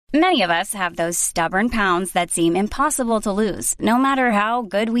Many of us have those stubborn pounds that seem impossible to lose, no matter how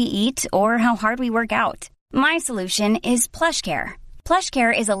good we eat or how hard we work out. My solution is PlushCare.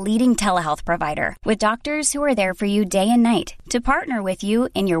 PlushCare is a leading telehealth provider with doctors who are there for you day and night to partner with you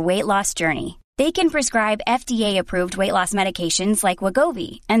in your weight loss journey. They can prescribe FDA-approved weight loss medications like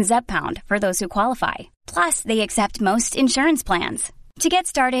Wegovy and Zepbound for those who qualify. Plus, they accept most insurance plans. To get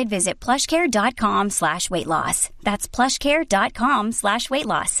started, visit plushcare.com/weightloss. That's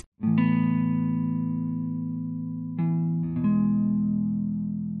plushcare.com/weightloss.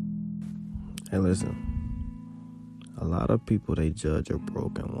 Hey, listen. A lot of people, they judge a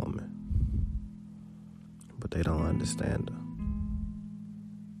broken woman, but they don't understand her.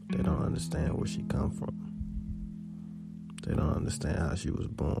 They don't understand where she come from. They don't understand how she was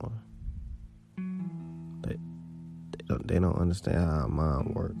born. They don't understand how her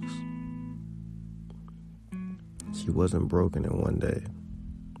mind works. She wasn't broken in one day.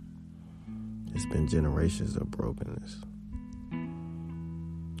 It's been generations of brokenness.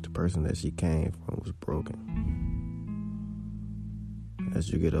 The person that she came from was broken. As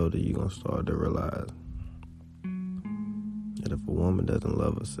you get older, you're going to start to realize that if a woman doesn't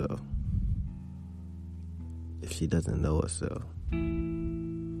love herself, if she doesn't know herself,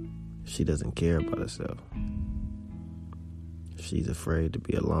 if she doesn't care about herself, if she's afraid to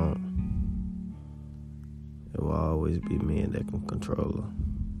be alone, it will always be men that can control her.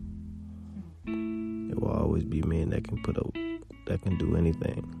 It will always be men that can that can do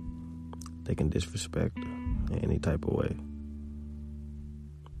anything. They can disrespect her in any type of way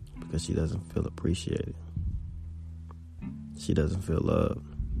because she doesn't feel appreciated. She doesn't feel loved.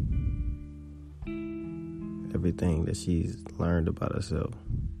 Everything that she's learned about herself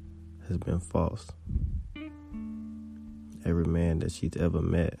has been false. Every man that she's ever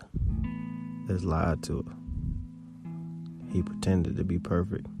met has lied to her. He pretended to be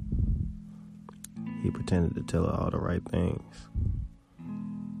perfect. He pretended to tell her all the right things.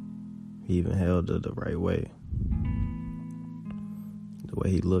 He even held her the right way. The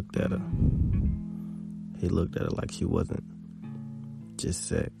way he looked at her. He looked at her like she wasn't just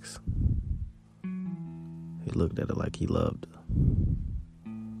sex. He looked at her like he loved her.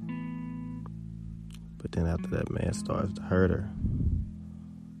 But then after that, man starts to hurt her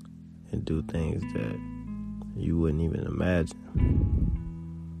and do things that you wouldn't even imagine.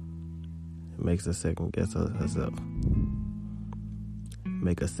 It makes her second guess herself.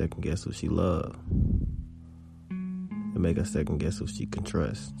 Make her second guess who she loves. It make her second guess who she can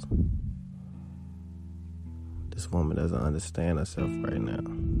trust. This woman doesn't understand herself right now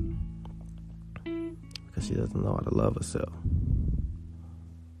because she doesn't know how to love herself.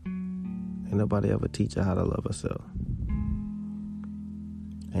 Ain't nobody ever teach her how to love herself.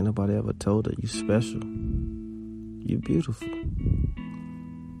 Ain't nobody ever told her you special. You beautiful.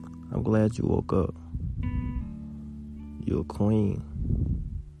 I'm glad you woke up. You a queen.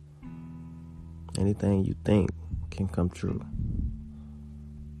 Anything you think can come true.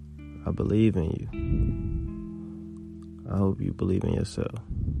 I believe in you. I hope you believe in yourself.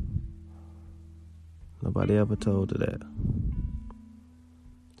 Nobody ever told her that.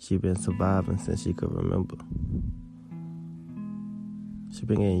 She been surviving since she could remember. She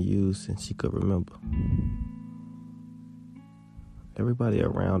been getting used since she could remember. Everybody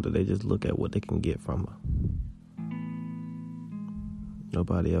around her, they just look at what they can get from her.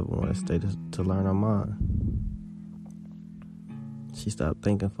 Nobody ever want to stay to learn her mind. She stopped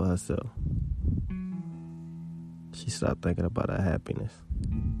thinking for herself. She stopped thinking about her happiness.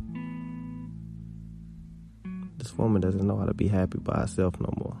 This woman doesn't know how to be happy by herself no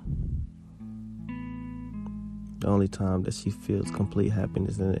more. The only time that she feels complete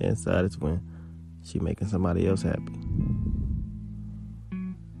happiness in the inside is when she making somebody else happy.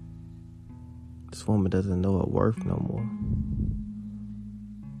 This woman doesn't know her worth no more.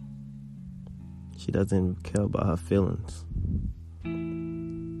 She doesn't even care about her feelings.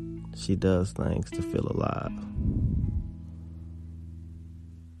 She does things to feel alive.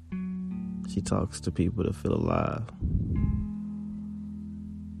 She talks to people to feel alive.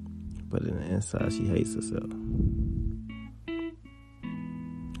 But in the inside, she hates herself.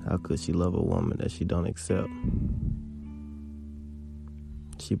 How could she love a woman that she don't accept?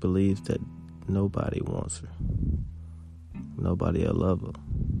 She believes that nobody wants her. Nobody will love her.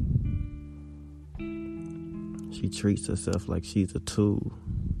 She treats herself like she's a tool.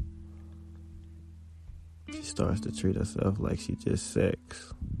 She starts to treat herself like she's just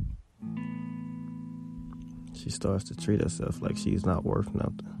sex. She starts to treat herself like she's not worth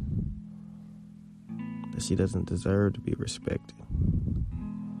nothing. That she doesn't deserve to be respected.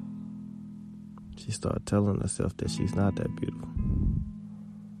 She starts telling herself that she's not that beautiful.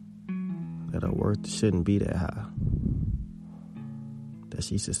 that her worth shouldn't be that high, that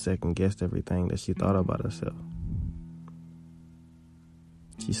she should second guess everything that she thought about herself.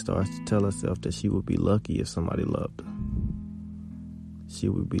 She starts to tell herself that she would be lucky if somebody loved her. She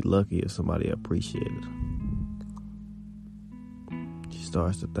would be lucky if somebody appreciated her. She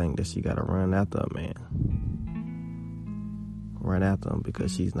starts to think that she gotta run after a man. Run after him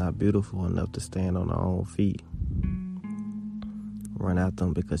because she's not beautiful enough to stand on her own feet. Run after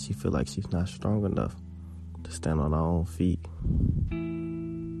him because she feel like she's not strong enough to stand on her own feet.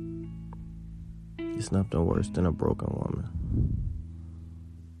 It's nothing worse than a broken woman,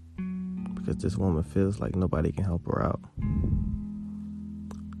 because this woman feels like nobody can help her out.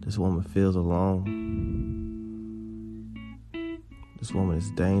 This woman feels alone. This woman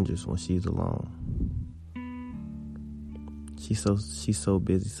is dangerous when she's alone. She's so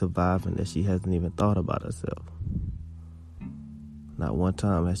busy surviving that she hasn't even thought about herself. Not one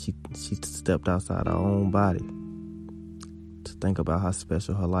time has she stepped outside her own body to think about how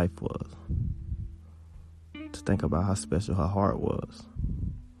special her life was, to think about how special her heart was,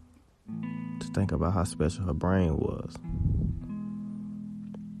 to think about how special her brain was.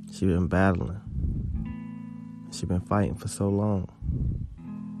 She's been battling. She's been fighting for so long.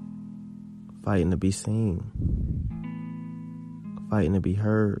 Fighting to be seen. Fighting to be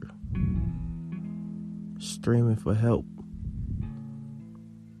heard. Screaming for help.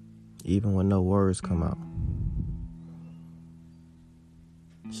 Even when no words come out.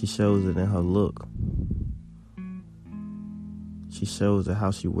 She shows it in her look. She shows it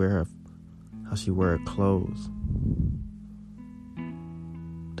how she wear her clothes.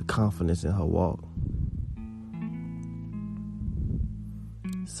 The confidence in her walk.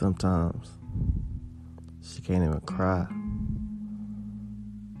 Sometimes she can't even cry.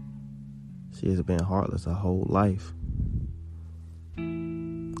 She has been heartless her whole life.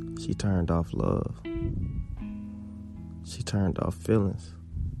 She turned off love. She turned off feelings.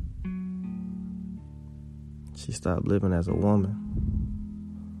 She stopped living as a woman.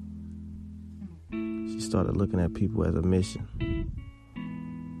 She started looking at people as a mission.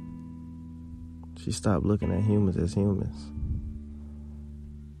 She stopped looking at humans as humans.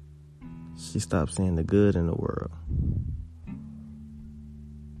 She stopped seeing the good in the world.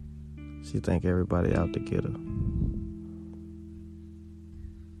 She think everybody out to get her.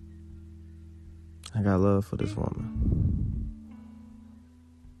 I got love for this woman.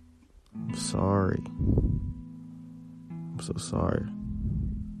 I'm sorry. I'm so sorry.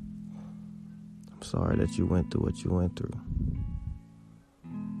 I'm sorry that you went through what you went through.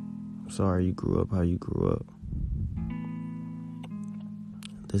 I'm sorry you grew up how you grew up.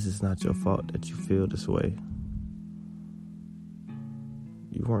 This is not your fault that you feel this way.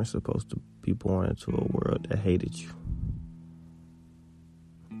 You weren't supposed to be born into a world that hated you.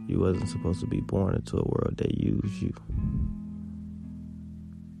 You wasn't supposed to be born into a world that used you.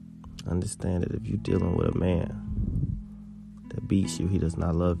 Understand that if you're dealing with a man that beats you, he does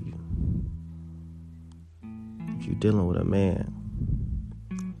not love you. If you're dealing with a man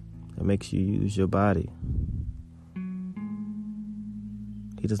that makes you use your body,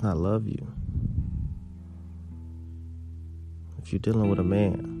 he does not love you. If you're dealing with a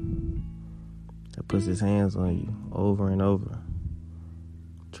man that puts his hands on you over and over,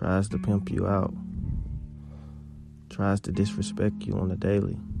 tries to pimp you out, tries to disrespect you on the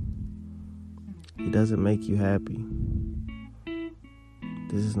daily, he doesn't make you happy.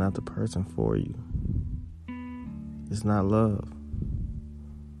 This is not the person for you. It's not love.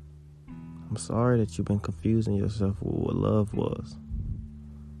 I'm sorry that you've been confusing yourself with what love was.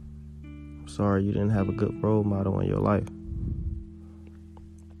 I'm sorry you didn't have a good role model in your life.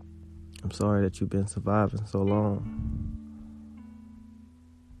 I'm sorry that you've been surviving so long.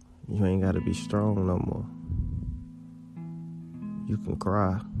 You ain't got to be strong no more. You can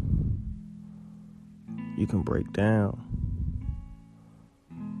cry. You can break down.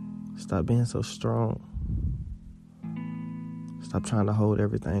 Stop being so strong. Stop trying to hold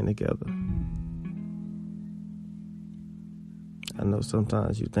everything together. I know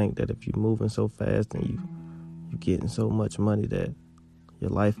sometimes you think that if you're moving so fast and you're getting so much money that your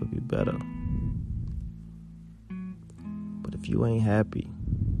life will be better. But if you ain't happy,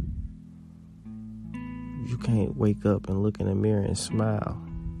 you can't wake up and look in the mirror and smile.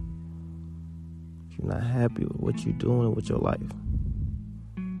 If you're not happy with what you're doing with your life,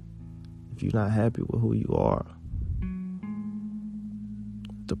 if you're not happy with who you are,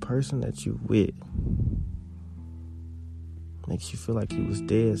 the person that you with makes you feel like you was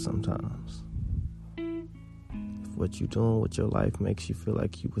dead sometimes. If what you're doing with your life makes you feel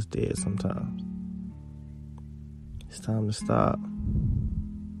like you was dead sometimes, it's time to stop.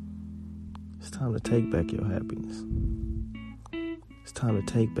 It's time to take back your happiness. It's time to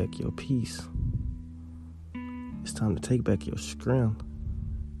take back your peace. It's time to take back your strength.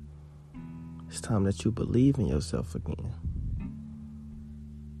 It's time that you believe in yourself again.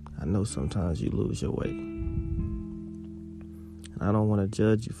 I know sometimes you lose your way. And I don't want to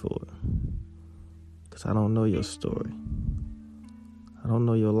judge you for it. Because I don't know your story. I don't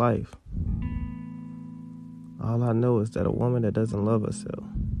know your life. All I know is that a woman that doesn't love herself,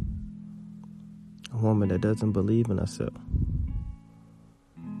 a woman that doesn't believe in herself,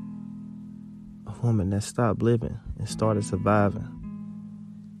 a woman that stopped living and started surviving,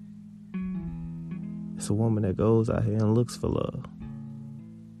 it's a woman that goes out here and looks for love.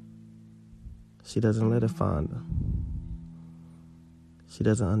 She doesn't let it find her. She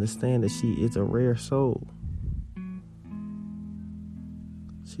doesn't understand that she is a rare soul.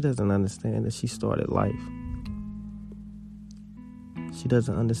 She doesn't understand that she started life. She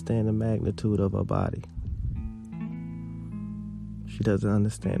doesn't understand the magnitude of her body. She doesn't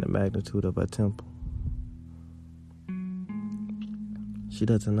understand the magnitude of her temple. She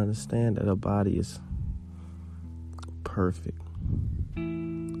doesn't understand that her body is perfect.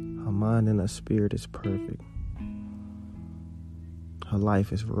 Her mind and her spirit is perfect. Her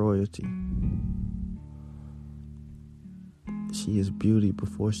life is royalty. She is beauty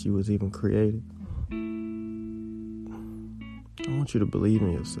before she was even created. I want you to believe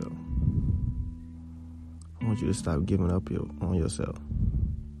in yourself. I want you to stop giving up on yourself.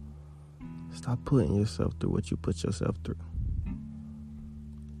 Stop putting yourself through what you put yourself through.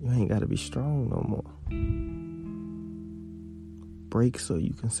 You ain't got to be strong no more. Break so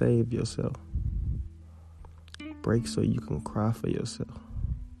you can save yourself. Break so you can cry for yourself.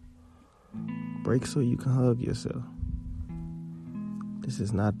 Break so you can hug yourself. This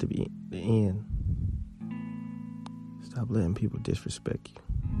is not to be the end. Stop letting people disrespect you.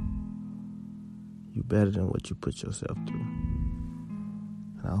 You're better than what you put yourself through.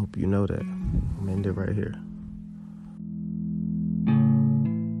 And I hope you know that. I'm ending right here.